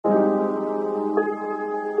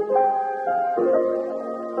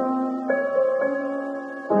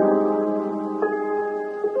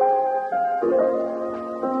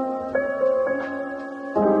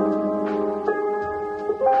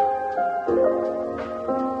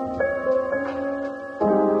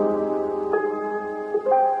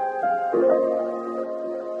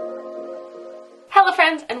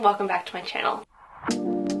welcome back to my channel.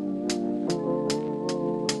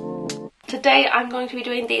 Today I'm going to be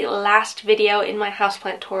doing the last video in my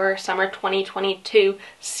Houseplant Tour Summer 2022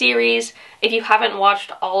 series. If you haven't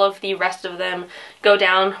watched all of the rest of them, go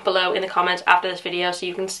down below in the comments after this video so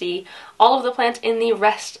you can see all of the plants in the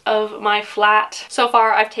rest of my flat. So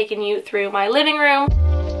far I've taken you through my living room,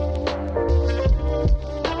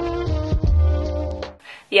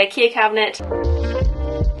 the IKEA cabinet,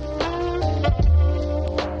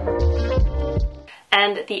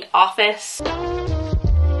 and the office.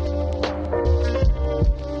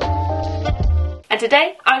 And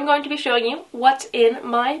today I'm going to be showing you what's in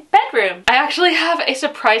my bedroom. I actually have a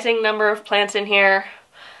surprising number of plants in here.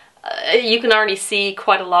 You can already see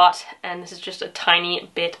quite a lot, and this is just a tiny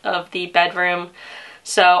bit of the bedroom.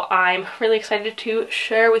 So I'm really excited to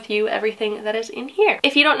share with you everything that is in here.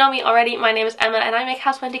 If you don't know me already, my name is Emma and I make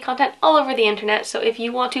houseplanting content all over the internet. So if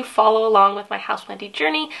you want to follow along with my houseplanting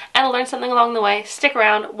journey and learn something along the way, stick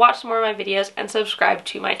around, watch some more of my videos, and subscribe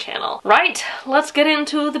to my channel. Right, let's get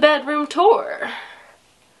into the bedroom tour.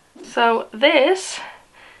 So this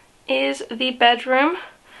is the bedroom,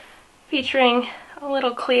 featuring a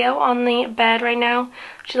little Cleo on the bed right now.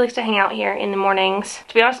 She likes to hang out here in the mornings.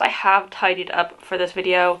 To be honest, I have tidied up for this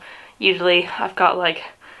video. Usually I've got like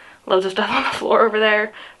loads of stuff on the floor over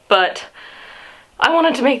there, but I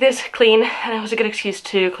wanted to make this clean and it was a good excuse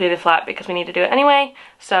to clear the flat because we need to do it anyway.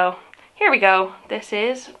 So here we go. This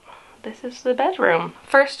is the bedroom.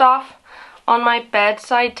 First off, on my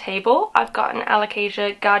bedside table, I've got an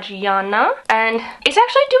Alocasia Gaggiana, and it's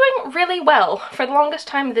actually doing really well. For the longest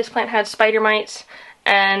time, this plant had spider mites,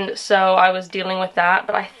 and so I was dealing with that,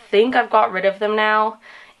 but I think I've got rid of them now.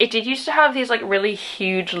 It did used to have these like really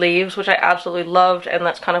huge leaves, which I absolutely loved, and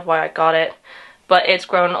that's kind of why I got it, but it's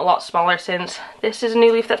grown a lot smaller since. This is a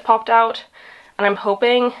new leaf that's popped out, and I'm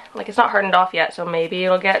hoping, like, it's not hardened off yet, so maybe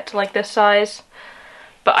it'll get to like this size.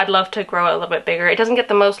 But I'd love to grow it a little bit bigger. It doesn't get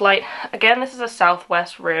the most light. Again, this is a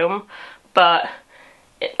southwest room, but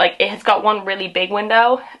it's got one really big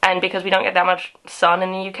window, and because we don't get that much sun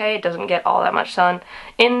in the UK, it doesn't get all that much sun.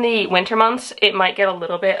 In the winter months, it might get a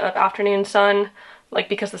little bit of afternoon sun, like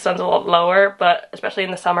because the sun's a lot lower, but especially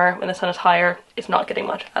in the summer when the sun is higher, it's not getting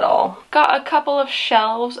much at all. Got a couple of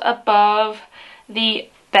shelves above the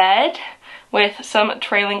bed with some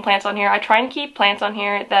trailing plants on here. I try and keep plants on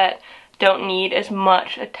here that don't need as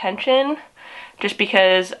much attention, just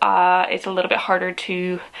because it's a little bit harder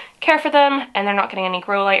to care for them and they're not getting any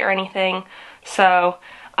grow light or anything. So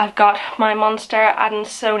I've got my Monstera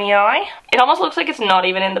Adansonii. It almost looks like it's not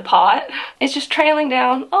even in the pot. It's just trailing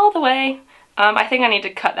down all the way. I think I need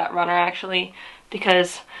to cut that runner actually,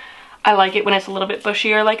 because I like it when it's a little bit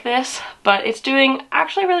bushier like this, but it's doing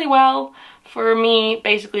actually really well for me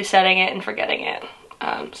basically setting it and forgetting it.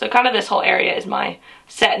 So kind of this whole area is my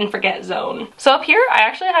set and forget zone. So up here, I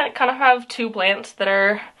actually kind of have two plants that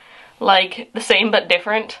are like the same but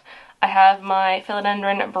different. I have my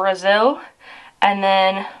Philodendron Brazil and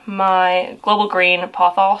then my Global Green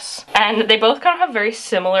Pothos. And they both kind of have very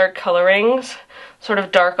similar colorings, sort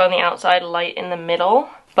of dark on the outside, light in the middle.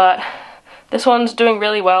 But this one's doing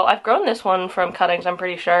really well. I've grown this one from cuttings, I'm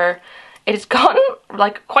pretty sure. It's gotten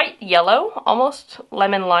like quite yellow, almost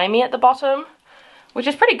lemon limey at the bottom, which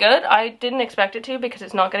is pretty good. I didn't expect it to because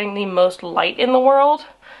it's not getting the most light in the world,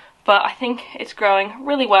 but I think it's growing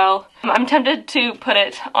really well. I'm tempted to put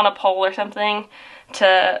it on a pole or something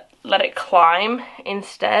to let it climb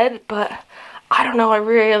instead, but I don't know, I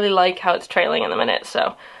really like how it's trailing in the minute,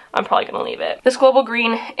 so I'm probably gonna leave it. This Global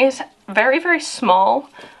Green is very, very small.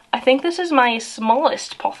 I think this is my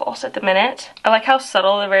smallest pothos at the minute. I like how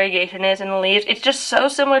subtle the variegation is in the leaves. It's just so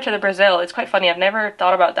similar to the Brazil. It's quite funny. I've never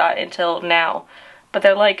thought about that until now. But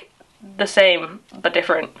they're like the same but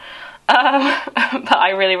different. But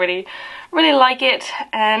I really, really, really like it,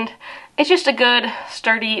 and it's just a good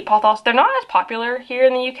sturdy pothos. They're not as popular here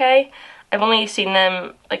in the UK. I've only seen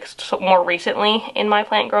them like more recently in my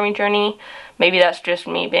plant growing journey. Maybe that's just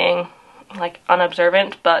me being like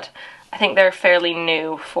unobservant, but I think they're fairly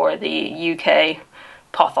new for the UK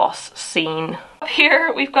pothos scene. Up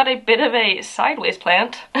here we've got a bit of a sideways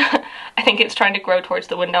plant. I think it's trying to grow towards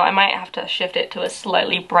the window. I might have to shift it to a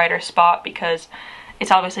slightly brighter spot because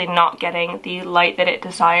it's obviously not getting the light that it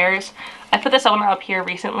desires. I put this somewhere up here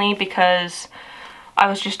recently because I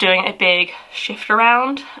was just doing a big shift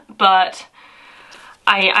around, but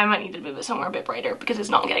I might need to move it somewhere a bit brighter because it's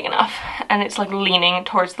not getting enough and it's like leaning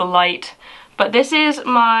towards the light. But this is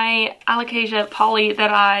my Alocasia Poly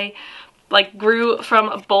that I like grew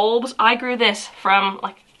from bulbs. I grew this from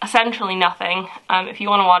like essentially nothing. If you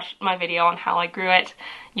want to watch my video on how I grew it,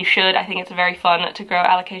 you should. I think it's very fun to grow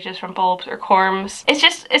alocasias from bulbs or corms.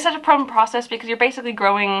 It's such a fun process because you're basically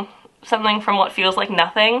growing something from what feels like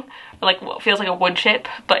nothing, or like what feels like a wood chip,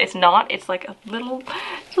 but it's not. It's like a little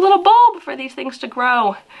bulb for these things to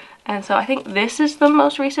grow. And so I think this is the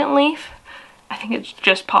most recent leaf. I think it's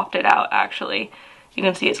just popped it out actually. You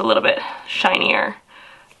can see it's a little bit shinier,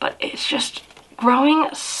 but it's just growing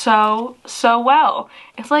so well.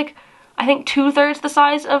 It's like, I think 2/3 the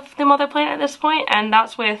size of the mother plant at this point, and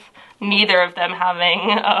that's with neither of them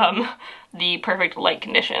having the perfect light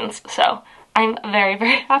conditions. So I'm very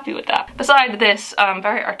happy with that. Beside this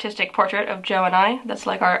very artistic portrait of Joe and I, that's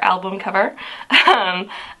like our album cover, I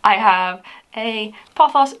have a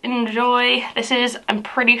Pothos Enjoy. This is, I'm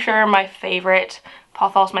pretty sure, my favorite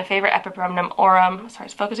Pothos, my favorite Epipremnum aurum. Sorry,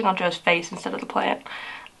 it's focusing on Joe's face instead of the plant.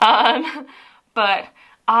 But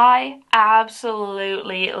I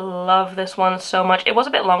absolutely love this one so much. It was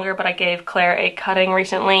a bit longer, but I gave Claire a cutting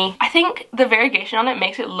recently. I think the variegation on it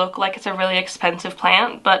makes it look like it's a really expensive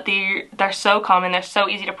plant, but they're so common, they're so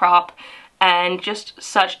easy to prop, and just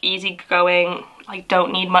such easy going, like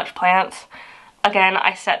don't need much plants. Again,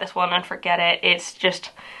 I set this one and forget it. It's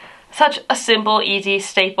just such a simple, easy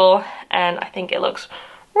staple, and I think it looks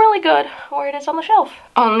really good where it is on the shelf.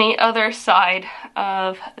 On the other side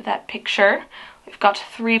of that picture, we've got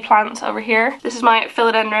 3 plants over here. This is my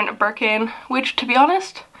philodendron Birkin, which, to be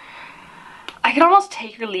honest, I can almost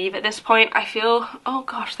take or leave at this point. I feel, oh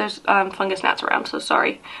gosh, there's fungus gnats around, so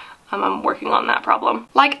sorry. I'm working on that problem.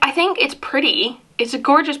 Like, I think it's pretty. It's a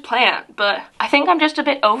gorgeous plant, but I think I'm just a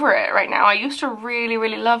bit over it right now. I used to really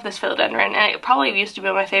love this philodendron, and it probably used to be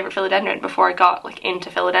my favorite philodendron before I got like into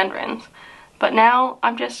philodendrons. But now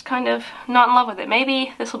I'm just kind of not in love with it.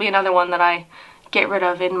 Maybe this will be another one that I get rid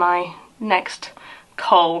of in my next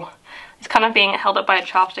cull. It's kind of being held up by a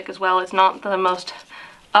chopstick as well. It's not the most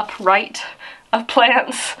upright of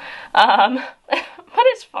plants, but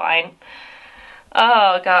it's fine.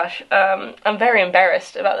 Oh gosh, I'm very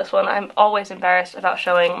embarrassed about this one. I'm always embarrassed about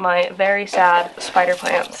showing my very sad spider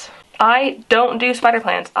plants. I don't do spider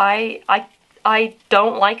plants. I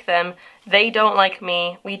don't like them. They don't like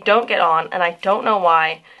me. We don't get on, and I don't know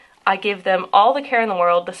why. I give them all the care in the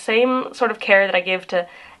world, the same sort of care that I give to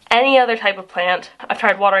any other type of plant. I've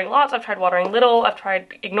tried watering lots, I've tried watering little, I've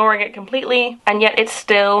tried ignoring it completely, and yet it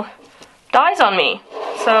still dies on me.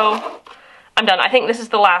 So I'm done. I think this is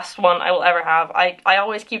the last one I will ever have. I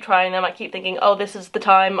always keep trying them. I keep thinking, oh, this is the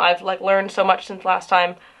time. I've like learned so much since last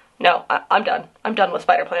time. No, I'm done. I'm done with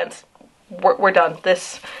spider plants. We're done.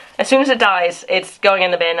 This, as soon as it dies, it's going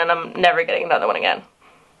in the bin and I'm never getting another one again.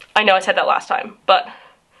 I know I said that last time, but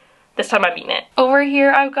this time I mean it. Over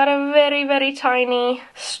here I've got a very tiny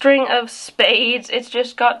string of spades. It's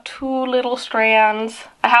just got 2 little strands.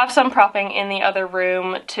 I have some propping in the other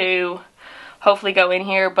room to hopefully go in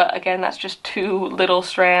here, but again, that's just 2 little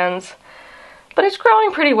strands. But it's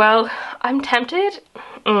growing pretty well. I'm tempted.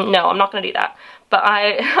 No, I'm not gonna do that. But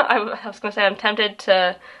I was gonna say I'm tempted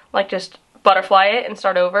to like just butterfly it and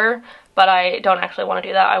start over, but I don't actually want to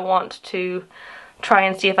do that. I want to try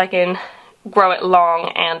and see if I can grow it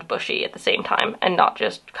long and bushy at the same time and not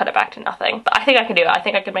just cut it back to nothing. But I think I can do it. I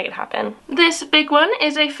think I can make it happen. This big one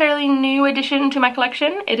is a fairly new addition to my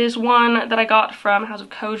collection. It is one that I got from House of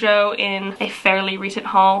Kojo in a fairly recent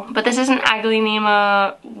haul. But this is an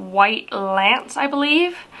Aglaonema White Lance, I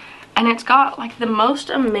believe. And it's got like the most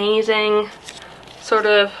amazing sort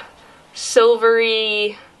of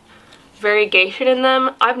silvery variegation in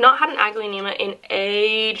them. I've not had an Aglaonema in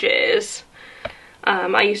ages.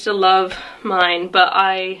 I used to love mine, but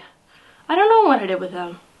I don't know what I did with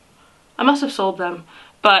them. I must have sold them.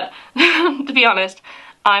 But to be honest,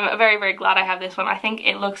 I'm very glad I have this one. I think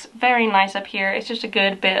it looks very nice up here. It's just a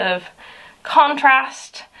good bit of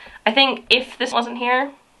contrast. I think if this wasn't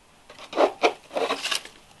here,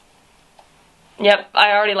 yep,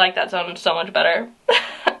 I already like that zone so much better.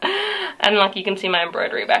 And like you can see my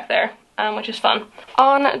embroidery back there, which is fun.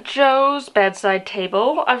 On Joe's bedside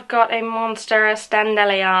table, I've got a Monstera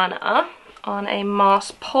Standelliana on a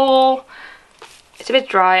moss pole. It's a bit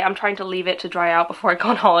dry. I'm trying to leave it to dry out before I go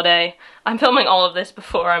on holiday. I'm filming all of this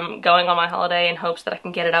before I'm going on my holiday in hopes that I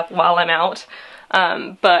can get it up while I'm out.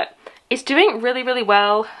 But it's doing really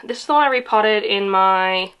well. This is the one I repotted in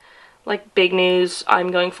my like big news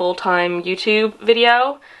I'm going full-time YouTube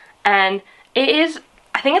video, and it is,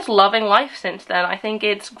 I think it's loving life since then. I think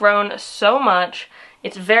it's grown so much.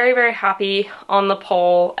 It's very happy on the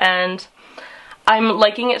pole, and I'm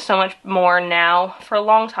liking it so much more now. For a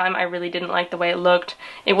long time, I really didn't like the way it looked.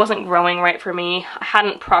 It wasn't growing right for me. I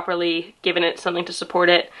hadn't properly given it something to support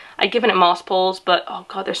it. I'd given it moss poles, but oh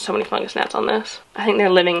god, there's so many fungus gnats on this. I think they're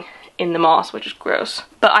living in the moss, which is gross.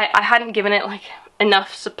 But I hadn't given it like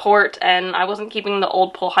enough support, and I wasn't keeping the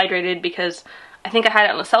old pole hydrated because I think I had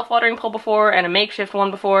it on a self-watering pole before and a makeshift one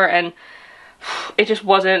before, and it just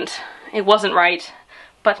wasn't right.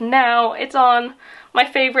 But now it's on my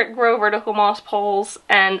favorite grow vertical moss poles,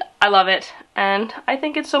 and I love it, and I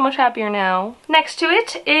think it's so much happier now. Next to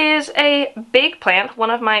it is a big plant, one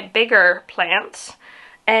of my bigger plants,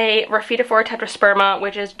 a Rhaphidophora tetrasperma,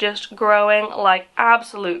 which is just growing like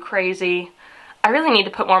absolute crazy. I really need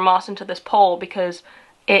to put more moss into this pole because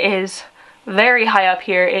it is very high up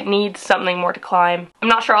here. It needs something more to climb. I'm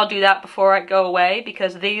not sure I'll do that before I go away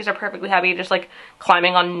because these are perfectly happy just like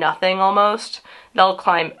climbing on nothing almost. They'll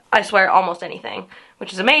climb, I swear, almost anything,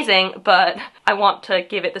 which is amazing, but I want to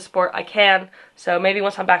give it the support I can. So maybe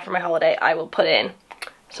once I'm back from my holiday, I will put in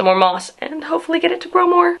some more moss and hopefully get it to grow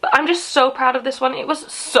more. But I'm just so proud of this one. It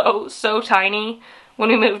was so tiny when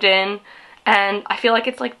we moved in, and I feel like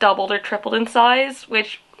it's like doubled or tripled in size,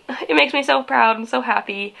 which it makes me so proud and so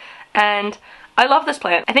happy. And I love this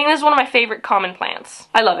plant. I think this is one of my favorite common plants.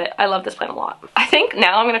 I love it. I love this plant a lot. I think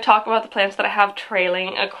now I'm going to talk about the plants that I have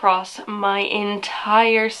trailing across my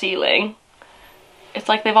entire ceiling. It's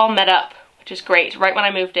like they've all met up, which is great. Right when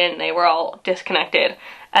I moved in, they were all disconnected,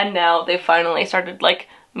 and now they've finally started like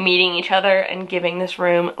meeting each other and giving this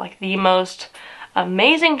room like the most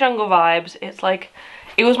amazing jungle vibes. It's like,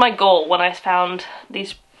 it was my goal when I found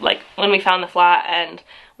these, like when we found the flat and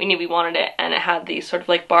we knew we wanted it, and it had these sort of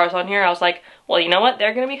like bars on here. I was like, well, you know what?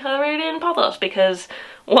 They're going to be covered in pothos because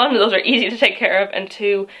one, those are easy to take care of, and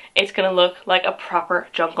two, it's going to look like a proper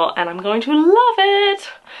jungle, and I'm going to love it.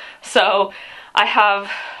 So I have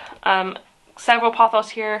several pothos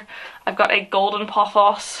here. I've got a golden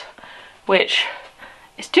pothos, which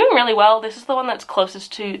is doing really well. This is the one that's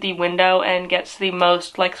closest to the window and gets the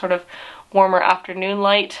most like sort of warmer afternoon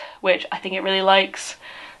light, which I think it really likes.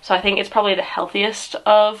 So I think it's probably the healthiest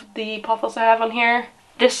of the pothos I have on here.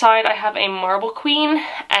 This side I have a marble queen,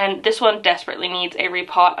 and this one desperately needs a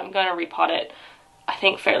repot. I'm going to repot it, I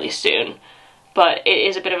think, fairly soon. But it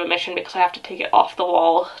is a bit of a mission because I have to take it off the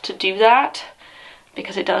wall to do that,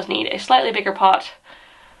 because it does need a slightly bigger pot.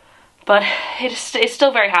 But it's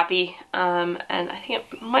still very happy, and I think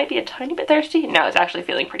it might be a tiny bit thirsty. No, it's actually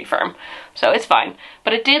feeling pretty firm, so it's fine.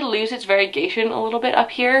 But it did lose its variegation a little bit up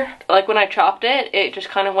here. Like when I chopped it, it just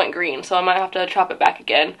kind of went green, so I might have to chop it back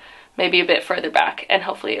again, maybe a bit further back, and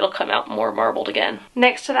hopefully it'll come out more marbled again.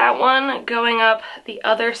 Next to that one, going up the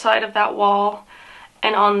other side of that wall,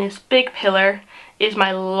 and on this big pillar, is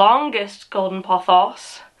my longest golden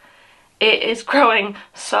pothos. It is growing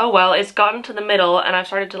so well. It's gotten to the middle, and I've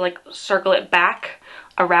started to like circle it back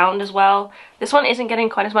around as well. This one isn't getting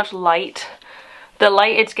quite as much light. The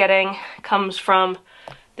light it's getting comes from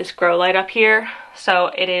this grow light up here,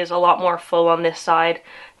 so it is a lot more full on this side.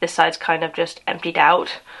 This side's kind of just emptied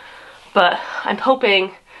out, but I'm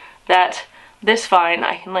hoping that this vine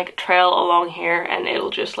I can like trail along here and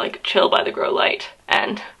it'll just like chill by the grow light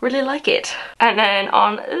and really like it. And then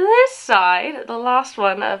on this side, the last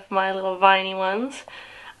one of my little viney ones,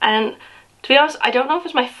 and to be honest, I don't know if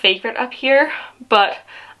it's my favorite up here, but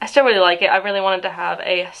I still really like it. I really wanted to have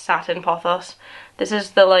a satin pothos. This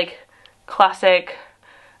is the like classic,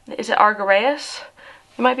 is it Argyraeus?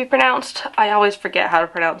 It might be pronounced. I always forget how to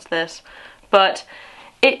pronounce this, but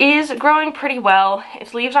it is growing pretty well.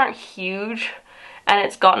 Its leaves aren't huge, and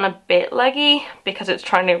it's gotten a bit leggy because it's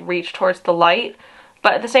trying to reach towards the light,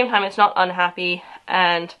 but at the same time it's not unhappy,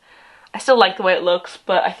 and I still like the way it looks.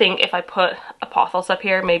 But I think if I put a pothos up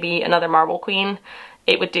here, maybe another marble queen,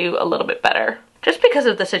 it would do a little bit better, just because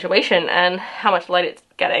of the situation and how much light it's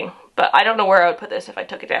getting. But I don't know where I would put this if I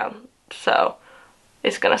took it down, so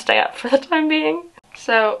it's gonna stay up for the time being.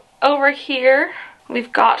 So over here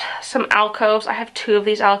we've got some alcoves. I have 2 of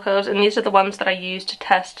these alcoves, and these are the ones that I used to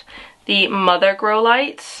test the mother grow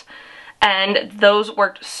lights, and those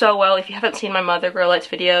worked so well. If you haven't seen my mother grow lights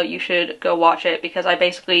video, you should go watch it, because I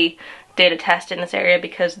basically did a test in this area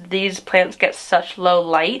because these plants get such low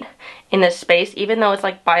light in this space. Even though it's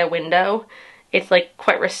like by a window, it's like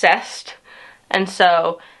quite recessed, and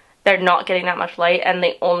so they're not getting that much light, and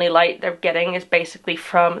the only light they're getting is basically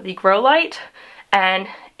from the grow light. And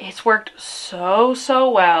it's worked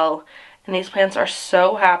so well, and these plants are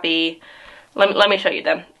so happy. Let me show you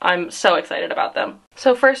them. I'm so excited about them.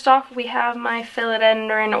 So first off, we have my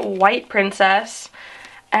Philodendron White Princess,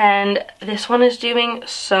 and this one is doing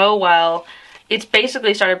so well. it's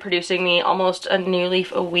basically started producing me almost a new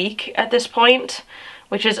leaf a week at this point,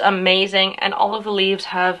 which is amazing. And all of the leaves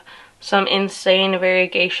have some insane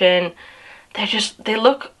variegation. They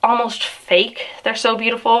look almost fake. They're so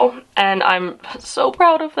beautiful, and I'm so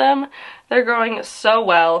proud of them. They're growing so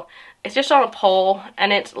well. It's just on a pole,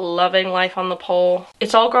 and it's loving life on the pole.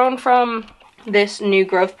 It's all grown from this new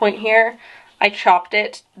growth point here. I chopped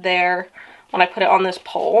it there when I put it on this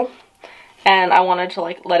pole, and I wanted to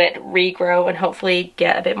like let it regrow and hopefully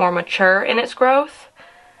get a bit more mature in its growth.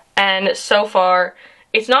 And so far,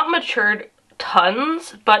 it's not matured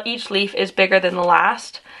tons, but each leaf is bigger than the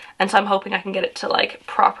last. And so I'm hoping I can get it to like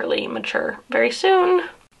properly mature very soon.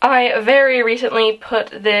 I very recently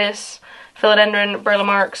put this Philodendron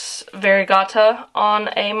Burlemarx variegata on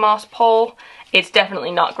a moss pole. It's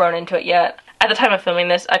definitely not grown into it yet. At the time of filming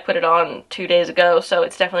this, I put it on 2 days ago, so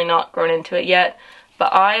it's definitely not grown into it yet.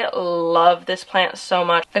 But I love this plant so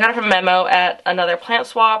much. I got it from Memo at another plant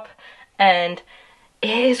swap, and it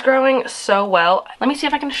is growing so well. Let me see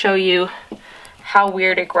if I can show you how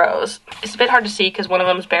weird it grows. It's a bit hard to see because one of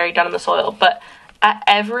them is buried down in the soil, but at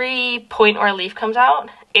every point where a leaf comes out,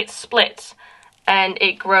 it splits and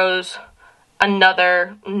it grows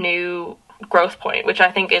another new growth point, which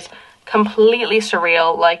I think is completely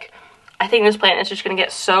surreal. Like, I think this plant is just gonna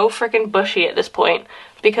get so freaking bushy at this point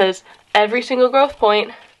because every single growth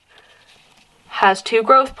point has 2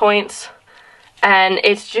 growth points, and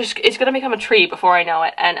it's gonna become a tree before I know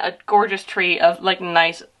it, and a gorgeous tree of like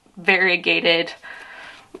nice variegated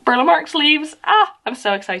Burlemarx leaves. Ah, I'm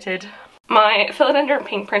so excited. My Philodendron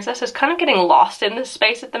Pink Princess is kind of getting lost in this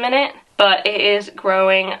space at the minute, but it is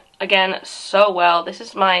growing again so well. This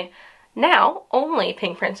is my now only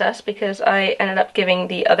Pink Princess because I ended up giving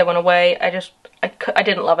the other one away. I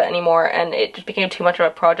didn't love it anymore, and it just became too much of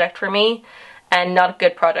a project for me, and not a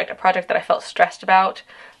good project, a project that I felt stressed about.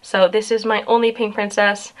 So this is my only Pink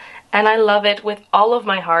Princess, and I love it with all of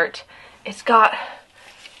my heart. It's got,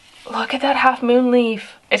 look at that half moon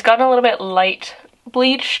leaf. It's gotten a little bit light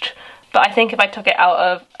bleached, but I think if I took it out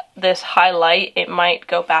of this highlight, it might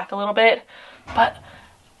go back a little bit. But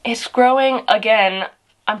it's growing again,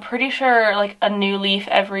 I'm pretty sure like a new leaf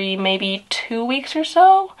every maybe 2 weeks or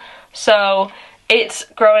so. So it's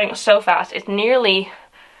growing so fast. It's nearly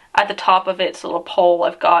at the top of its little pole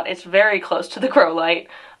I've got. It's very close to the grow light.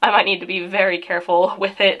 I might need to be very careful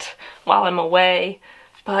with it while I'm away.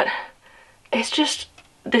 But it's just,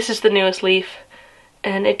 this is the newest leaf,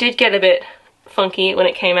 and it did get a bit funky when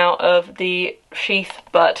it came out of the sheath,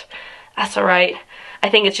 but that's alright. I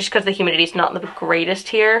think it's just because the humidity's not the greatest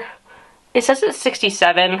here. It says it's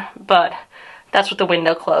 67, but that's with the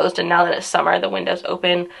window closed, and now that it's summer, the window's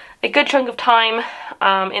open a good chunk of time.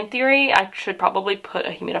 In theory, I should probably put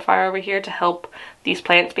a humidifier over here to help these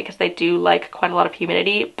plants because they do like quite a lot of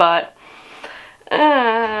humidity, but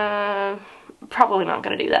probably not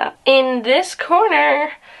gonna do that. In this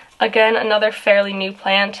corner, again, another fairly new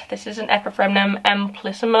plant. This is an Epiphremnum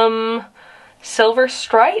amplissimum silver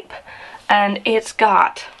stripe, and it's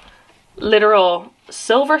got literal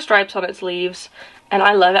silver stripes on its leaves, and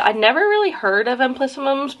I love it. I'd never really heard of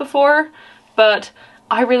amplissimums before, but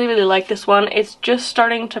I really like this one. It's just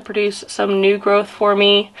starting to produce some new growth for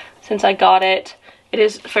me since I got it. It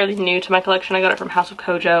is fairly new to my collection. I got it from House of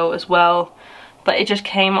Kojo as well, but it just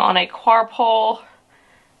came on a coir pole,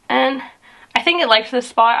 and I think it likes this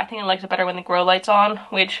spot. I think it likes it better when the grow light's on,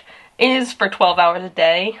 which is for 12 hours a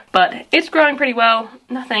day, but it's growing pretty well.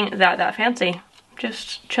 Nothing that fancy,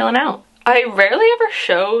 just chilling out. I rarely ever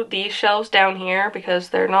show these shelves down here because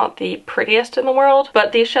they're not the prettiest in the world,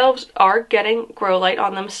 but these shelves are getting grow light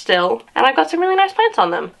on them still, and I've got some really nice plants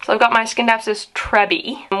on them. So I've got my Scindapsus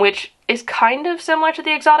trebi, which is kind of similar to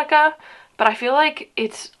the Exotica, but I feel like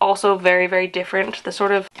it's also very different. The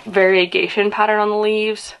sort of variegation pattern on the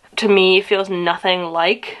leaves, to me, feels nothing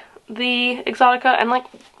like the Exotica, and like,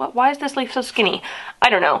 why is this leaf so skinny?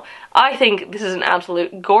 I don't know. I think this is an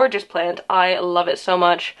absolute gorgeous plant. I love it so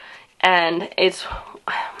much. And it's,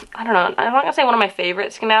 I don't know, I'm not gonna say one of my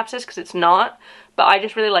favorite Scindapsus because it's not, but I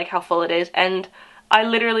just really like how full it is, and I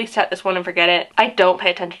literally set this one and forget it. I don't pay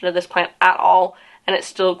attention to this plant at all, and it's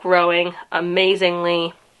still growing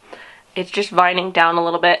amazingly. It's just vining down a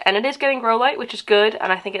little bit, and it is getting grow light, which is good,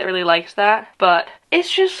 and I think it really likes that, but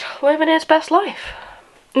it's just living its best life.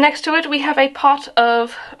 Next to it, we have a pot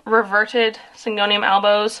of reverted Syngonium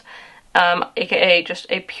albos, aka just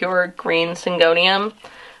a pure green Syngonium,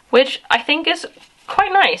 which I think is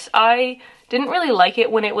quite nice. I didn't really like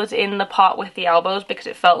it when it was in the pot with the albos because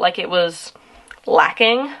it felt like it was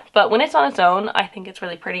lacking, but when it's on its own, I think it's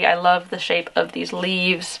really pretty. I love the shape of these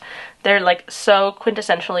leaves. They're like so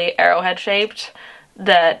quintessentially arrowhead shaped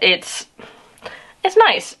that it's it's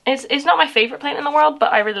nice. It's not my favorite plant in the world,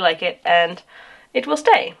 but I really like it and it will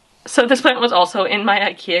stay. So this plant was also in my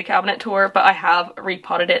IKEA cabinet tour, but I have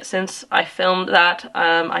repotted it since I filmed that.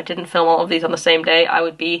 I didn't film all of these on the same day. I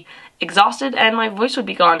would be exhausted and my voice would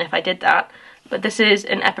be gone if I did that. But this is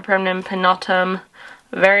an Epipremnum pinnatum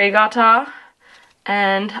variegata,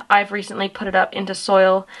 and I've recently put it up into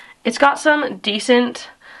soil. It's got some decent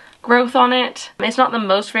growth on it. It's not the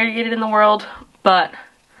most variegated in the world, but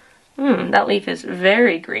that leaf is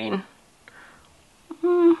very green.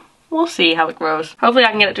 We'll see how it grows. Hopefully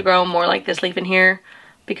I can get it to grow more like this leaf in here,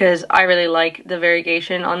 because I really like the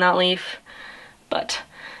variegation on that leaf. But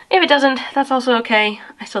if it doesn't, that's also okay.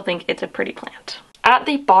 I still think it's a pretty plant. At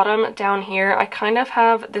the bottom down here, I kind of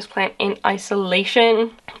have this plant in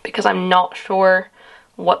isolation because I'm not sure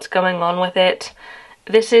what's going on with it.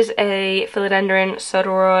 This is a Philodendron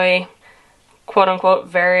Soderoy, quote-unquote,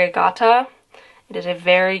 variegata. It is a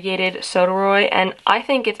variegated Soderoy, and I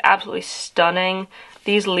think it's absolutely stunning.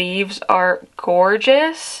 These leaves are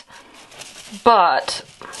gorgeous, but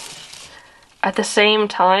at the same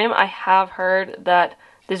time, I have heard that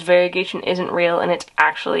this variegation isn't real and it's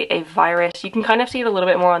actually a virus. You can kind of see it a little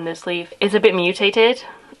bit more on this leaf. It's a bit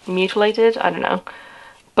mutilated, I don't know.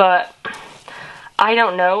 But I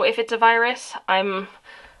don't know if it's a virus. I'm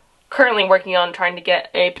currently working on trying to get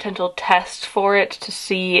a potential test for it to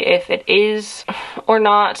see if it is or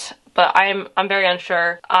not. But I'm very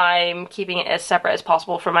unsure. I'm keeping it as separate as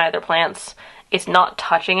possible from my other plants. It's not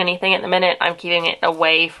touching anything at the minute. I'm keeping it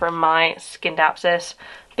away from my Scindapsus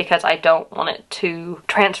because I don't want it to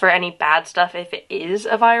transfer any bad stuff if it is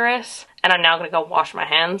a virus. And I'm now going to go wash my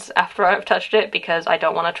hands after I've touched it because I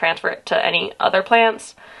don't want to transfer it to any other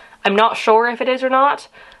plants. I'm not sure if it is or not,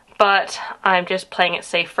 but I'm just playing it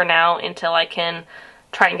safe for now until I can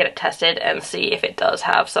try and get it tested and see if it does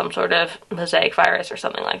have some sort of mosaic virus or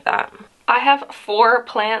something like that. I have 4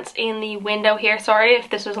 plants in the window here. Sorry if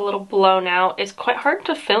this is a little blown out. It's quite hard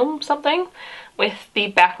to film something with the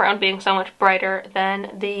background being so much brighter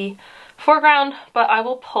than the foreground, but I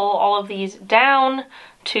will pull all of these down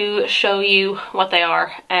to show you what they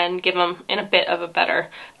are and give them in a bit of a better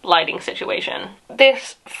lighting situation.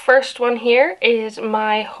 This first one here is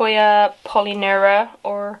my Hoya polyneura,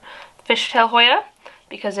 or fishtail Hoya,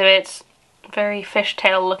 because of its very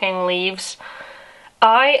fishtail looking leaves.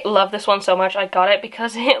 I love this one so much. I got it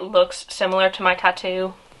because it looks similar to my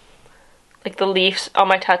tattoo. Like the leaves on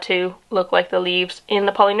my tattoo look like the leaves in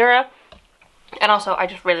the polyneura. And also I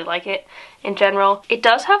just really like it in general. It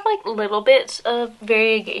does have like little bits of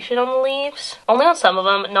variegation on the leaves. Only on some of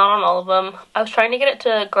them, not on all of them. I was trying to get it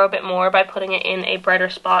to grow a bit more by putting it in a brighter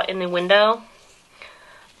spot in the window.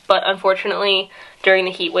 But unfortunately, during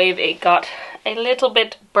the heat wave, it got a little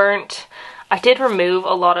bit burnt. I did remove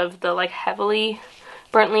a lot of the like heavily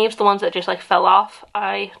burnt leaves, the ones that just like fell off,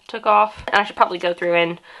 I took off. And I should probably go through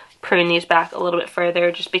and prune these back a little bit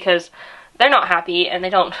further just because they're not happy and they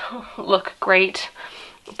don't look great.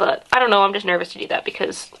 But I don't know, I'm just nervous to do that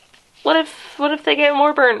because what if they get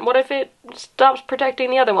more burnt? What if it stops protecting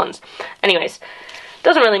the other ones? Anyways,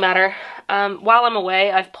 doesn't really matter. While I'm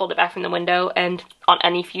away, I've pulled it back from the window, and on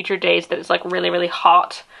any future days that it's like really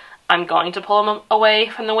hot, I'm going to pull them away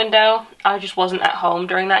from the window. I just wasn't at home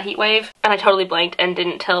during that heat wave, and I totally blanked and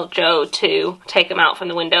didn't tell Joe to take them out from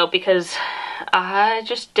the window because I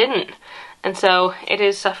just didn't. And so it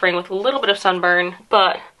is suffering with a little bit of sunburn,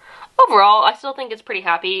 but overall I still think it's pretty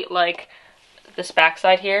happy. Like this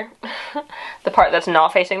backside here, the part that's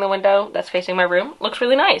not facing the window, that's facing my room, looks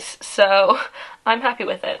really nice. So I'm happy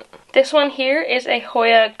with it. This one here is a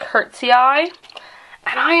Hoya Curtsii.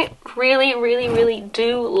 And I really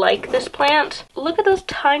do like this plant. Look at those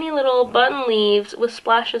tiny little button leaves with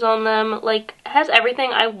splashes on them. Like, it has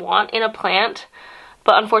everything I want in a plant,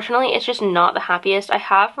 but unfortunately it's just not the happiest. I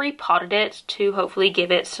have repotted it to hopefully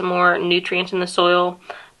give it some more nutrients in the soil,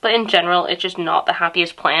 but in general it's just not the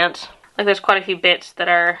happiest plant. Like, there's quite a few bits that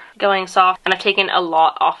are going soft, and I've taken a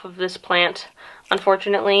lot off of this plant,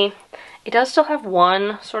 unfortunately. It does still have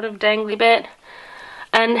one sort of dangly bit,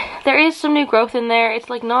 and there is some new growth in there. It's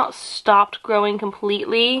like not stopped growing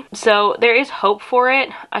completely, so there is hope for it.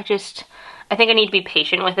 I think I need to be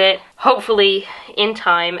patient with it. Hopefully in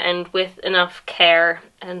time and with enough care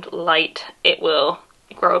and light, it will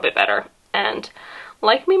grow a bit better and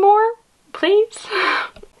like me more, please.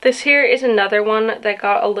 This here is another one that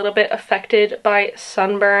got a little bit affected by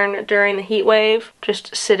sunburn during the heat wave,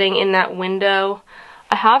 just sitting in that window.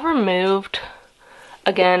 I have removed,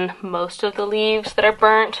 again, most of the leaves that are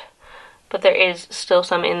burnt, but there is still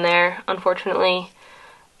some in there, unfortunately.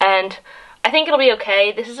 And I think it'll be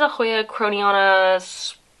okay. This is a Hoya Croniana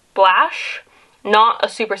Splash, not a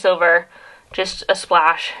super silver, just a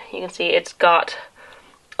splash. You can see it's got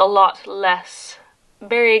a lot less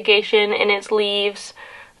variegation in its leaves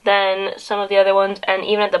than some of the other ones, and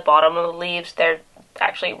even at the bottom of the leaves they're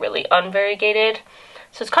actually really unvariegated.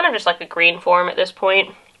 So it's kind of just like a green form at this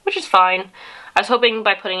point, which is fine. I was hoping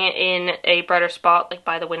by putting it in a brighter spot, like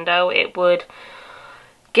by the window, it would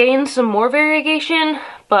gain some more variegation,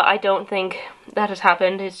 but I don't think that has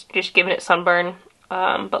happened. It's just given it sunburn.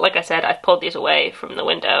 But like I said, I've pulled these away from the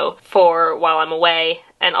window for while I'm away,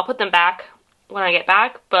 and I'll put them back when I get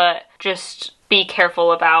back, but just be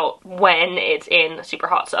careful about when it's in super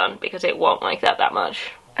hot sun because it won't like that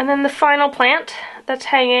much. And then the final plant that's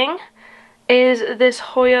hanging is this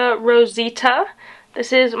Hoya rosita.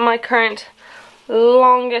 This is my current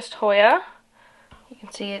longest Hoya. You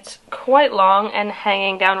can see it's quite long and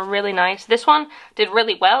hanging down really nice. This one did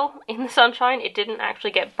really well in the sunshine. It didn't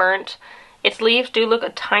actually get burnt. Its leaves do look a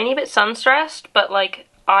tiny bit sun-stressed, but like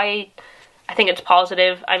I think it's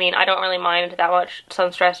positive. I mean, I don't really mind that much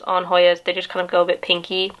sun stress on Hoyas. They just kind of go a bit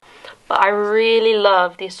pinky. But I really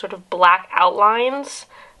love these sort of black outlines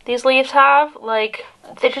these leaves have. Like,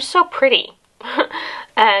 they're just so pretty.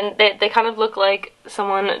 And they kind of look like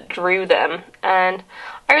someone drew them. And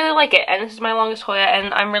I really like it. And this is my longest Hoya,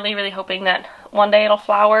 and I'm really hoping that one day it'll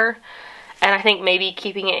flower. And I think maybe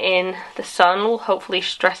keeping it in the sun will hopefully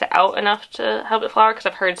stress it out enough to help it flower, because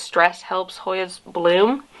I've heard stress helps Hoyas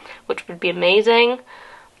bloom, which would be amazing.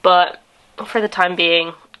 But for the time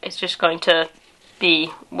being, it's just going to be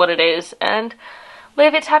what it is and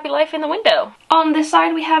live its happy life in the window. On this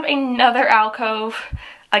side we have another alcove.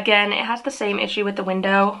 Again, it has the same issue with the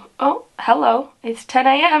window. Oh, hello, it's 10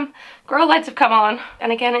 a.m. Grow lights have come on.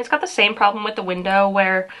 And again, it's got the same problem with the window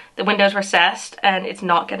where the window's recessed and it's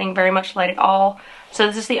not getting very much light at all. So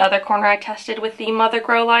this is the other corner I tested with the mother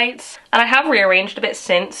grow lights. And I have rearranged a bit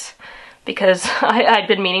since, because I'd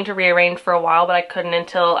been meaning to rearrange for a while, but I couldn't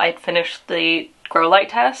until I'd finished the grow light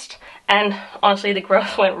test. And honestly, the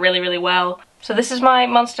growth went really well. So this is my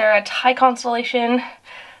Monstera Thai Constellation,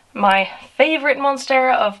 my favorite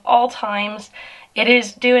Monstera of all times. It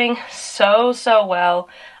is doing so well.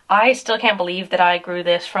 I still can't believe that I grew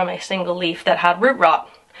this from a single leaf that had root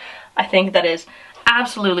rot. I think that is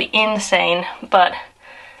absolutely insane, but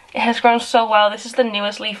it has grown so well. This is the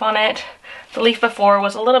newest leaf on it. The leaf before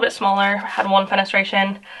was a little bit smaller, had one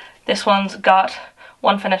fenestration. This one's got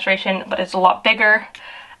one fenestration, but it's a lot bigger.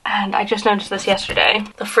 And I just noticed this yesterday.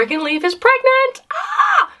 The freaking leaf is pregnant!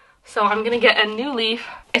 Ah! So I'm gonna get a new leaf.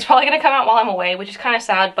 It's probably gonna come out while I'm away, which is kind of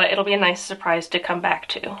sad, but it'll be a nice surprise to come back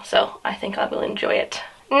to. So I think I will enjoy it.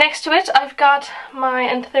 Next to it, I've got my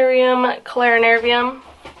Anthurium Clarinervium.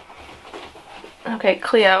 Okay,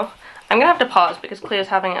 Cleo. I'm gonna have to pause because Cleo's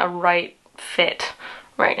having a right fit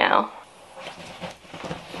right now.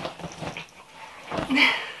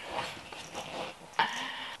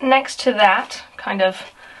 Next to that, kind of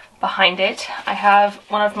behind it, I have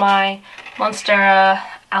one of my Monstera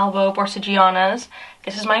Albo Borsigianas.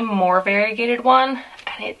 This is my more variegated one,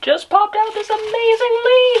 and it just popped out this amazing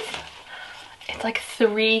leaf. It's like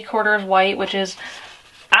 3/4 white, which is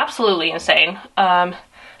absolutely insane.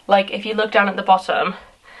 Like if you look down at the bottom,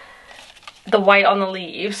 the white on the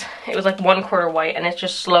leaves, it was like 1/4 white, and it's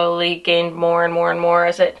just slowly gained more and more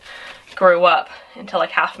as it grew up into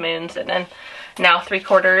like half moons, and then now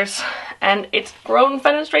 3/4, and it's grown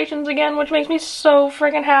fenestrations again, which makes me so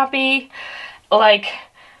freaking happy. Like,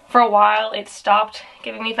 for a while it stopped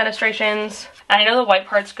giving me fenestrations, and I know the white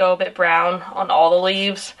parts go a bit brown on all the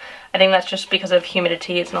leaves. I think that's just because of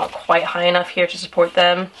humidity. It's not quite high enough here to support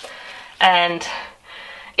them, and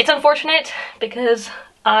it's unfortunate because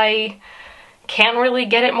I can't really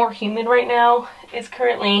get it more humid right now. It's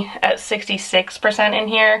currently at 66% in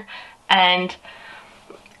here, and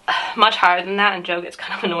much higher than that, and Joe gets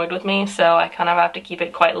kind of annoyed with me, so I kind of have to keep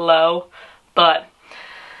it quite low. But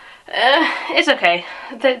it's okay.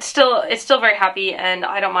 It's still very happy, and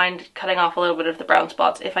I don't mind cutting off a little bit of the brown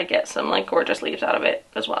spots if I get some like gorgeous leaves out of it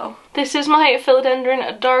as well. This is my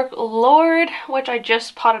Philodendron Dark Lord, which I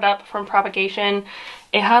just potted up from propagation.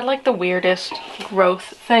 It had like the weirdest growth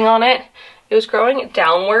thing on it. It was growing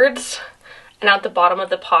downwards and at the bottom of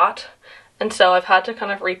the pot, and so I've had to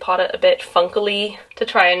kind of repot it a bit funkily to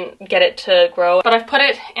try and get it to grow. But I've put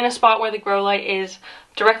it in a spot where the grow light is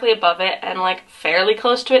directly above it and like fairly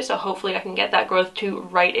close to it, so hopefully I can get that growth to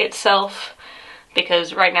right itself,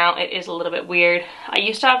 because right now it is a little bit weird. I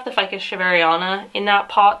used to have the Ficus Shiveriana in that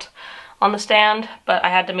pot on the stand, but I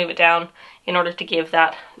had to move it down in order to give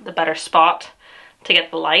that the better spot to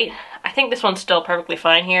get the light. I think this one's still perfectly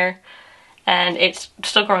fine here, and it's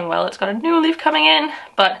still growing well. It's got a new leaf coming in,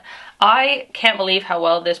 but I can't believe how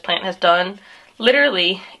well this plant has done.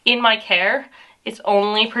 literally in my care, it's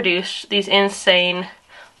only produced these insane,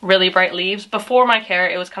 really bright leaves. Before my care,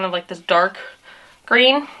 it was kind of like this dark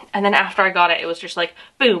green, and then after I got it, it was just like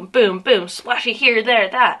boom, boom, boom, splashy here, there,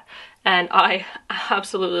 that. And I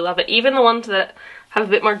absolutely love it. Even the ones that have a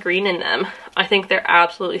bit more green in them, I think they're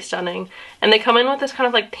absolutely stunning. And they come in with this kind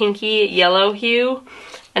of like pinky yellow hue,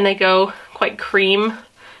 and they go quite cream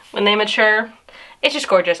when they mature. It's just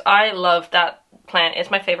gorgeous. I love that plant. It's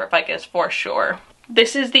my favorite ficus for sure.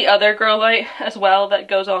 This is the other grow light as well that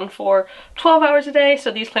goes on for 12 hours a day,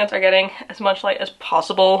 so these plants are getting as much light as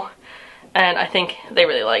possible, and I think they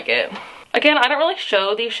really like it. Again, I don't really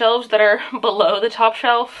show these shelves that are below the top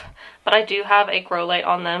shelf, but I do have a grow light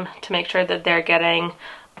on them to make sure that they're getting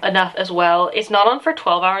enough as well. It's not on for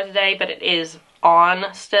 12 hours a day, but it is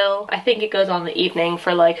on still. I think it goes on the evening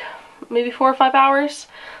for like maybe 4 or 5 hours.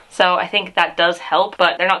 So I think that does help,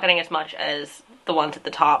 but they're not getting as much as the ones at the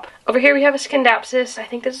top. Over here we have a Scindapsus. I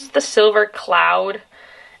think this is the Silver Cloud.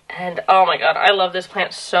 And oh my god, I love this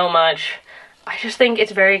plant so much. I just think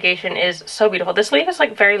its variegation is so beautiful. This leaf is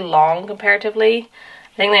like very long comparatively.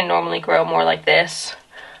 I think they normally grow more like this.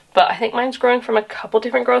 But I think mine's growing from a couple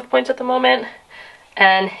different growth points at the moment.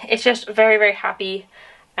 And it's just very, very happy.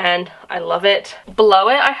 And I love it. Below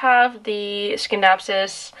it I have the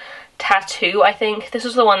Scindapsus Tattoo, I think. This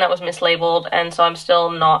is the one that was mislabeled, and so I'm still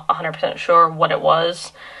not 100% sure what it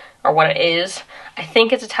was or what it is. I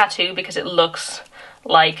think it's a tattoo because it looks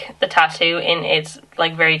like the tattoo in its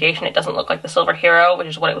like variegation. It doesn't look like the Silver Hero, which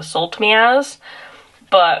is what it was sold to me as,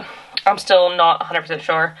 but I'm still not 100%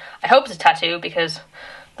 sure. I hope it's a tattoo because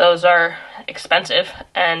those are expensive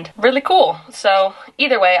and really cool. So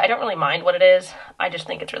either way, I don't really mind what it is. I just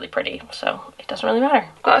think it's really pretty, so it doesn't really matter.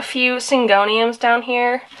 Got a few Syngoniums down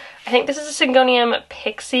here. I think this is a Syngonium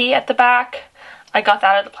Pixie at the back. I got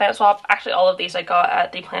that at the plant swap. Actually, all of these I got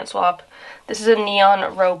at the plant swap. This is a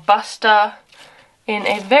Neon Robusta in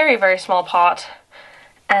a very, very small pot.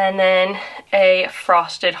 And then a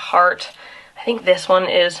Frosted Heart. I think this one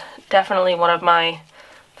is definitely one of my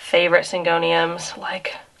favorite Syngoniums.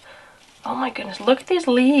 Like, oh my goodness, look at these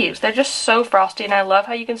leaves. They're just so frosty, and I love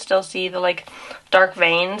how you can still see the like dark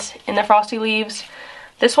veins in the frosty leaves.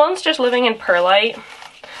 This one's just living in perlite,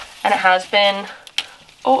 and it has been...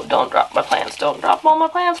 Oh, don't drop my plants. Don't drop all my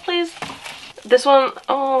plants, please. This one...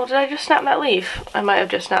 Oh, did I just snap that leaf? I might have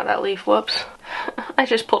just snapped that leaf. Whoops. I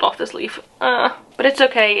just pulled off this leaf. But it's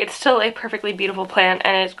okay. It's still a perfectly beautiful plant,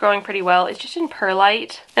 and it's growing pretty well. It's just in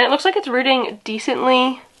perlite, and it looks like it's rooting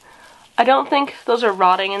decently. I don't think those are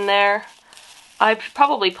rotting in there. I'd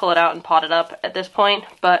probably pull it out and pot it up at this point,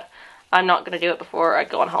 but I'm not going to do it before I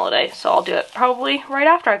go on holiday, so I'll do it probably right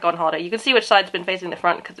after I go on holiday. You can see which side's been facing the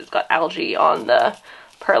front because it's got algae on the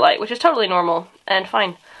perlite, which is totally normal and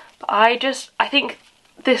fine. But I think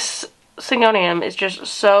this Syngonium is just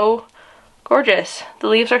so gorgeous. The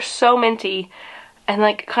leaves are so minty and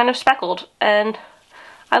like kind of speckled, and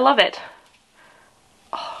I love it.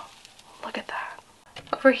 Oh, look at that.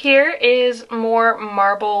 Over here is more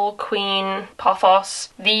Marble Queen Pothos.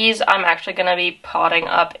 These I'm actually going to be potting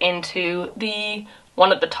up into the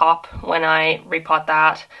one at the top when I repot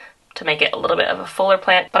that to make it a little bit of a fuller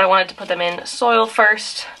plant. But I wanted to put them in soil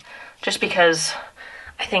first just because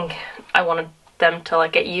I think I wanted them to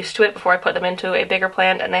like get used to it before I put them into a bigger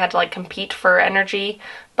plant, and they had to like compete for energy.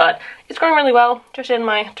 But it's growing really well just in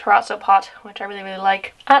my terrazzo pot, which I really, really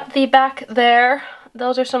like. At the back there,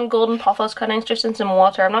 those are some golden pothos cuttings just in some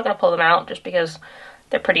water. I'm not going to pull them out just because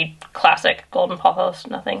they're pretty classic golden pothos,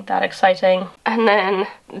 nothing that exciting. And then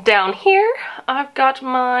down here, I've got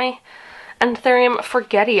my Anthurium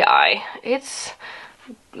Forgetii. Its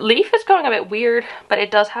leaf is going a bit weird, but it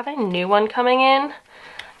does have a new one coming in.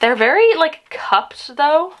 They're very like cupped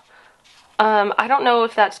though. I don't know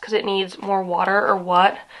if that's because it needs more water or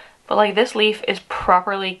what, but like this leaf is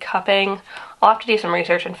properly cupping. I'll have to do some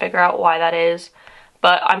research and figure out why that is.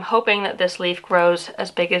 But I'm hoping that this leaf grows as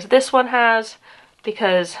big as this one has,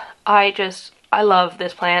 because I love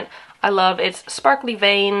this plant. I love its sparkly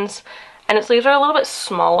veins, and its leaves are a little bit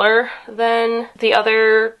smaller than the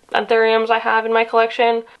other anthuriums I have in my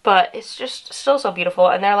collection, but it's just still so beautiful,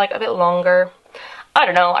 and they're like a bit longer. I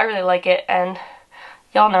don't know, I really like it, and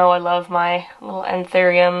y'all know I love my little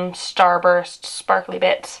anthurium starburst sparkly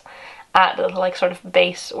bits at the like sort of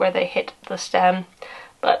base where they hit the stem.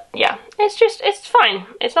 But yeah, it's fine.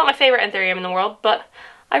 It's not my favorite anthurium in the world, but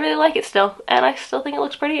I really like it still, and I still think it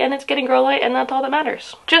looks pretty, and it's getting grow light, and that's all that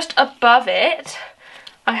matters. Just above it,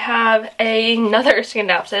 I have another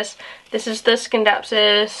Scindapsus. This is the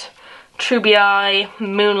Scindapsus Trubii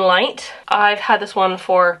Moonlight. I've had this one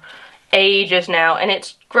for ages now, and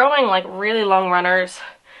it's growing like really long runners,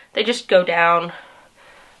 They just go down,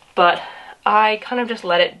 but I kind of just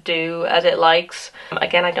let it do as it likes.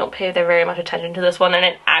 Again, I don't pay very much attention to this one, and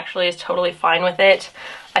it actually is totally fine with it.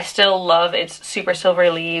 I still love its super silvery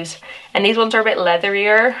leaves, and these ones are a bit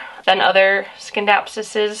leatherier than other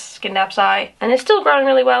Scindapsi, and it's still growing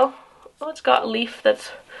really well. Oh, it's got a leaf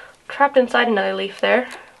that's trapped inside another leaf there.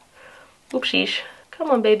 Oopsies. Come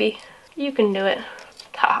on, baby. You can do it.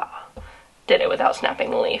 Ha! Did it without snapping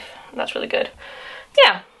the leaf. That's really good.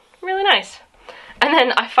 Yeah, really nice. And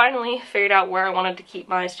then I finally figured out where I wanted to keep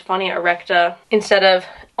my Stephania erecta. Instead of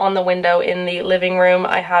on the window in the living room,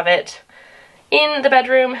 I have it in the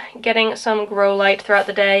bedroom getting some grow light throughout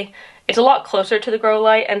the day. It's a lot closer to the grow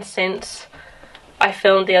light, and since I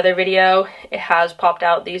filmed the other video, it has popped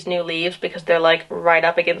out these new leaves because they're like right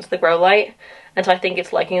up against the grow light. And so I think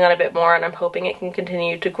it's liking that a bit more, and I'm hoping it can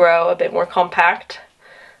continue to grow a bit more compact.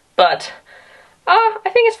 But I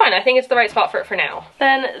think it's fine. I think it's the right spot for it for now.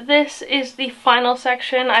 Then this is the final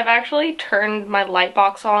section. I've actually turned my light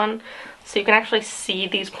box on so you can actually see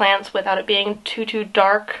these plants without it being too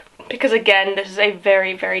dark. Because again, this is a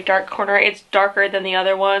very dark corner. It's darker than the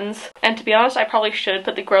other ones. And to be honest, I probably should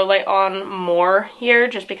put the grow light on more here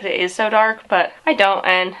just because it is so dark, but I don't,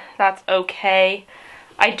 and that's okay.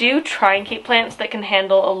 I do try and keep plants that can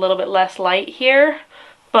handle a little bit less light here,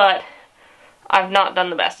 but I've not done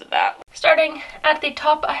the best of that. Starting at the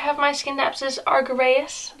top, I have my Scindapsus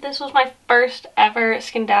argyraeus. This was my first ever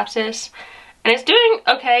Scindapsus, and it's doing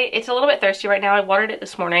okay. It's a little bit thirsty right now. I watered it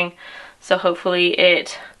this morning, so hopefully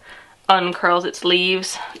it uncurls its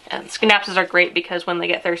leaves. And Scindapsus are great because when they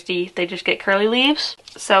get thirsty, they just get curly leaves.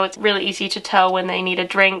 So it's really easy to tell when they need a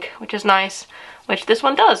drink, which is nice, which this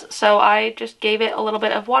one does. So I just gave it a little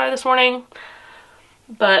bit of water this morning.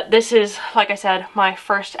 But this is, like I said, my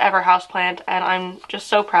first ever houseplant, and I'm just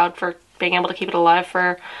so proud for being able to keep it alive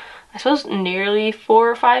for, I suppose, nearly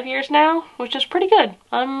 4 or 5 years now, which is pretty good.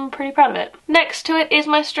 I'm pretty proud of it. Next to it is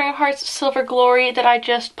my String of Hearts Silver Glory that I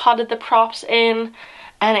just potted the props in,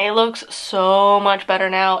 and it looks so much better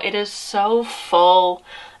now. It is so full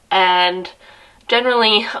and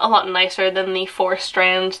generally a lot nicer than the 4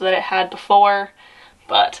 strands that it had before,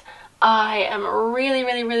 but I am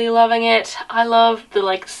really loving it. I love the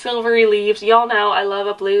like silvery leaves. Y'all know I love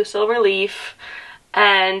a blue silver leaf,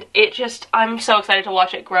 and it just, I'm so excited to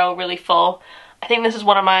watch it grow really full. I think this is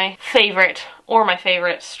one of my favorite, or my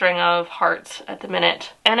favorite string of hearts at the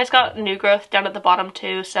minute. And it's got new growth down at the bottom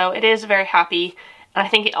too, so it is very happy. And I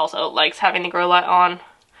think it also likes having the grow light on.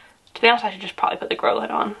 To be honest, I should just probably put the grow light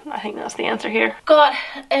on. I think that's the answer here. Got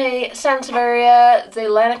a Sansevieria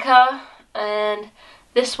zeylanica, and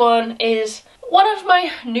this one is one of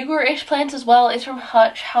my newer-ish plants as well. It's from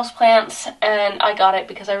Hutch Houseplants, and I got it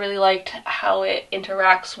because I really liked how it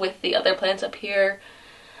interacts with the other plants up here.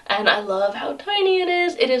 And I love how tiny it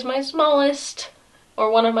is. It is my smallest,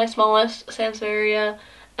 or one of my smallest Sansevieria,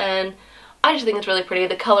 and I just think it's really pretty.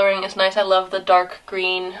 The coloring is nice. I love the dark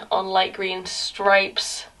green on light green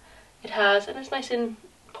stripes it has, and it's nice and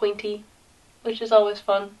pointy, which is always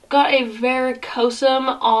fun. Got a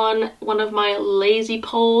Varicosum on one of my lazy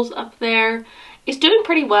poles up there. It's doing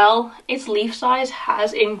pretty well. Its leaf size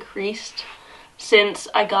has increased since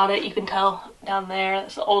I got it. You can tell down there,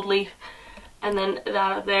 that's the old leaf. And then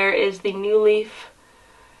that up there is the new leaf.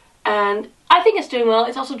 And I think it's doing well.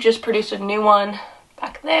 It's also just produced a new one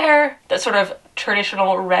back there. That sort of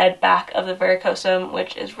traditional red back of the Varicosum,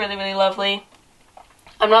 which is really lovely.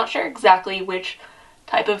 I'm not sure exactly which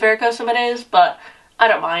type of Varicosum it is, but I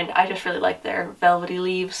don't mind. I just really like their velvety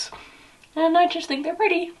leaves, and I just think they're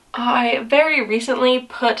pretty. I very recently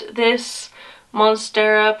put this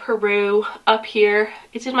Monstera Peru up here.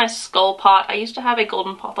 It's in my skull pot. I used to have a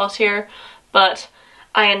golden pothos here, but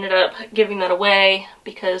I ended up giving that away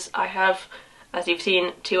because I have, as you've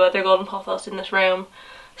seen, 2 other golden pothos in this room.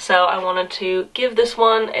 So I wanted to give this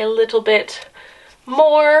one a little bit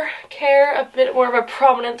more care, a bit more of a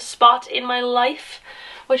prominent spot in my life,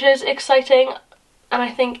 which is exciting, and I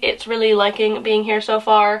think it's really liking being here so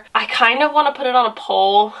far. I kind of want to put it on a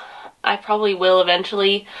pole. I probably will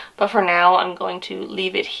eventually, but for now I'm going to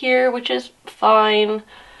leave it here, which is fine.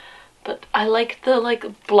 But I like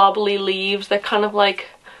the blobbly leaves. They're kind of like,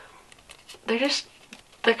 they're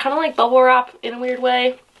kind of like bubble wrap in a weird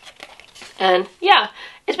way. And yeah,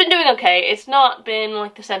 it's been doing okay. It's not been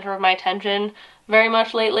like the center of my attention very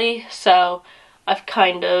much lately, so I've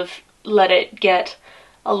kind of let it get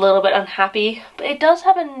a little bit unhappy. But it does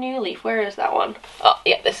have a new leaf. Where is that one? Oh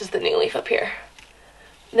yeah, this is the new leaf up here.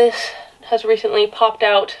 This has recently popped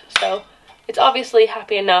out, so It's obviously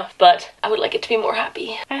happy enough, but I would like it to be more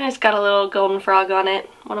happy. And it's got a little golden frog on it,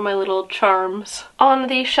 one of my little charms. On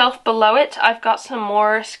the shelf below it, I've got some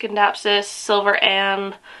more Scindapsus Silver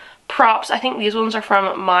Ann props. I think these ones are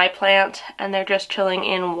from my plant, and they're just chilling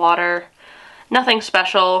in water. Nothing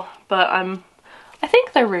special, but I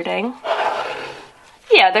think they're rooting.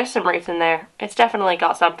 Yeah, there's some roots in there. It's definitely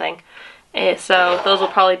got something. So those will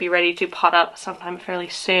probably be ready to pot up sometime fairly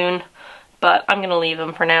soon, but I'm gonna leave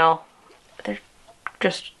them for now. They're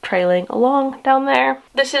just trailing along down there.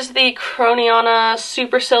 This is the Croniana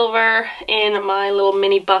Super Silver in my little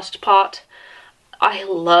mini bust pot. I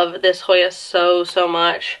love this Hoya so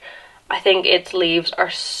much. I think its leaves are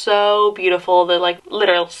so beautiful. They're like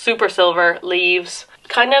literal super silver leaves.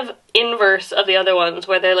 Kind of inverse of the other ones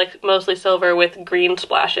where they're like mostly silver with green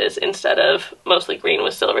splashes instead of mostly green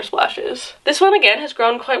with silver splashes. This one again has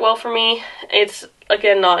grown quite well for me. It's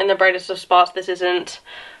again not in the brightest of spots. This isn't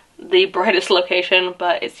the brightest location,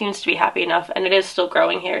 but it seems to be happy enough, and it is still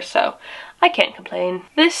growing here, so I can't complain.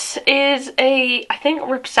 This is a, I think,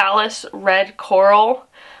 Ripsalis red coral.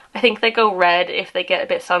 I think they go red if they get a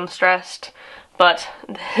bit sun-stressed, but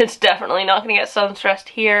it's definitely not going to get sun-stressed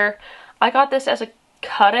here. I got this as a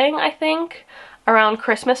cutting, I think, around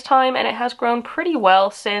Christmas time, and it has grown pretty well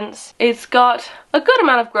since. It's got a good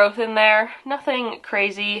amount of growth in there, nothing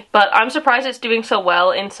crazy, but I'm surprised it's doing so well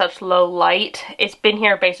in such low light. It's been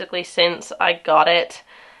here basically since I got it,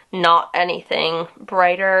 not anything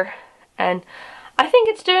brighter, and I think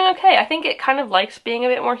it's doing okay. I think it kind of likes being a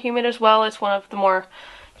bit more humid as well. It's one of the more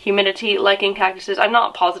humidity liking cactuses. I'm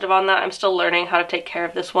not positive on that. I'm still learning how to take care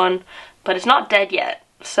of this one, but it's not dead yet.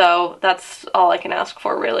 So that's all I can ask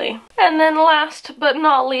for, really. And then last but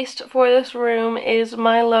not least for this room is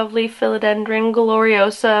my lovely Philodendron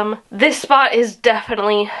gloriosum. This spot is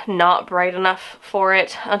definitely not bright enough for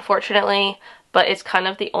it, unfortunately, but it's kind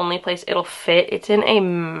of the only place it'll fit. It's in a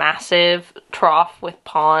massive trough with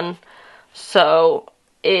pond, so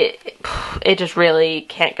it just really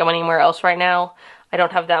can't go anywhere else right now. I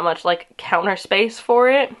don't have that much like counter space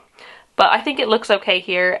for it, but I think it looks okay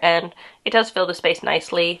here, and it does fill the space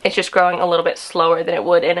nicely. It's just growing a little bit slower than it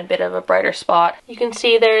would in a bit of a brighter spot. You can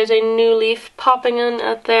see there is a new leaf popping in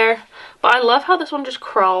out there, but I love how this one just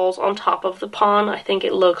crawls on top of the pond. I think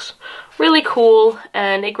it looks really cool,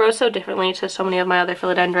 and it grows so differently to so many of my other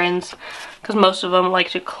philodendrons, because most of them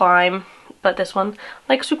like to climb, but this one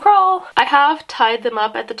likes to crawl. I have tied them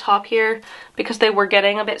up at the top here because they were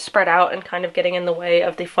getting a bit spread out and kind of getting in the way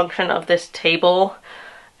of the function of this table,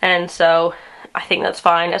 and so I think that's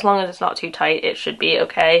fine. As long as it's not too tight, it should be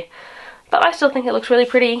okay. But I still think it looks really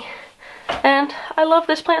pretty, and I love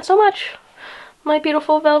this plant so much. My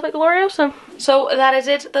beautiful Velvet Gloriosum. So that is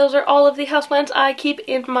it. Those are all of the houseplants I keep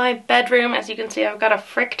in my bedroom. As you can see, I've got a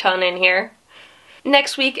frick ton in here.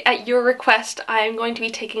 Next week, at your request, I am going to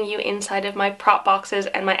be taking you inside of my prop boxes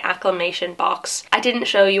and my acclimation box. I didn't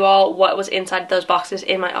show you all what was inside those boxes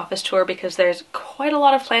in my office tour because there's quite a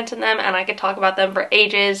lot of plants in them and I could talk about them for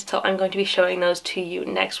ages, so I'm going to be showing those to you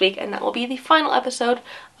next week, and that will be the final episode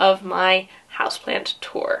of my houseplant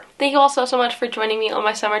tour. Thank you all so much for joining me on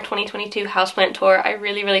my summer 2022 houseplant tour. I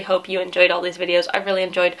really hope you enjoyed all these videos. I really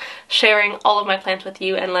enjoyed sharing all of my plants with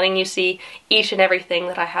you and letting you see each and everything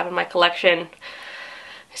that I have in my collection.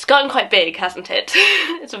 It's gotten quite big, hasn't it?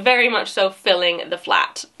 It's very much so filling the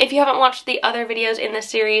flat. If you haven't watched the other videos in this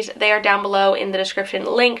series, they are down below in the description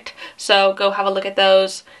linked, so go have a look at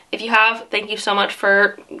those. If you have, thank you so much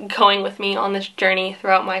for going with me on this journey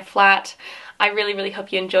throughout my flat. I really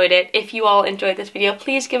hope you enjoyed it. If you all enjoyed this video,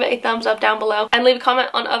 please give it a thumbs up down below and leave a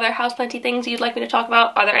comment on other houseplanty things you'd like me to talk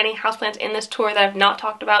about. Are there any houseplants in this tour that I've not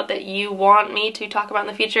talked about that you want me to talk about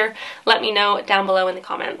in the future? Let me know down below in the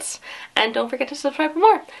comments. And don't forget to subscribe for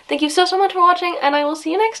more. Thank you so much for watching, and I will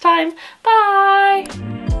see you next time.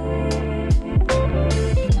 Bye!